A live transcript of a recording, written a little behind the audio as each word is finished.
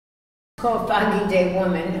called Foggy Day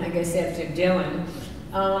Woman, I guess after Dylan.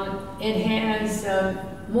 It has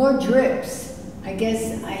more drips. I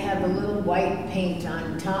guess I have a little white paint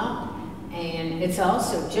on top, and it's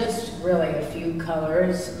also just really a few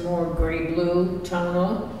colors, more gray-blue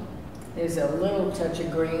tonal. There's a little touch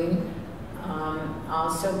of green.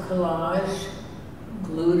 Also collage,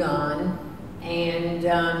 glued on, and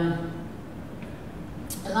a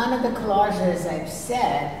lot of the collage, as I've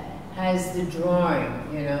said, has the drawing,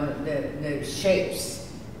 you know, the shapes.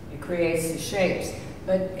 It creates the shapes.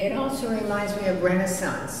 But it also reminds me of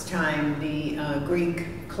Renaissance time, the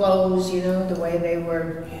Greek clothes, you know, the way they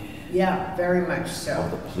were, yeah, very much so. All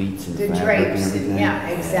the pleats and the fabric drapes, and everything. yeah,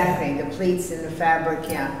 exactly. The pleats and the fabric,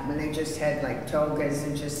 yeah, when they just had like togas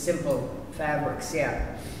and just simple fabrics,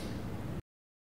 yeah.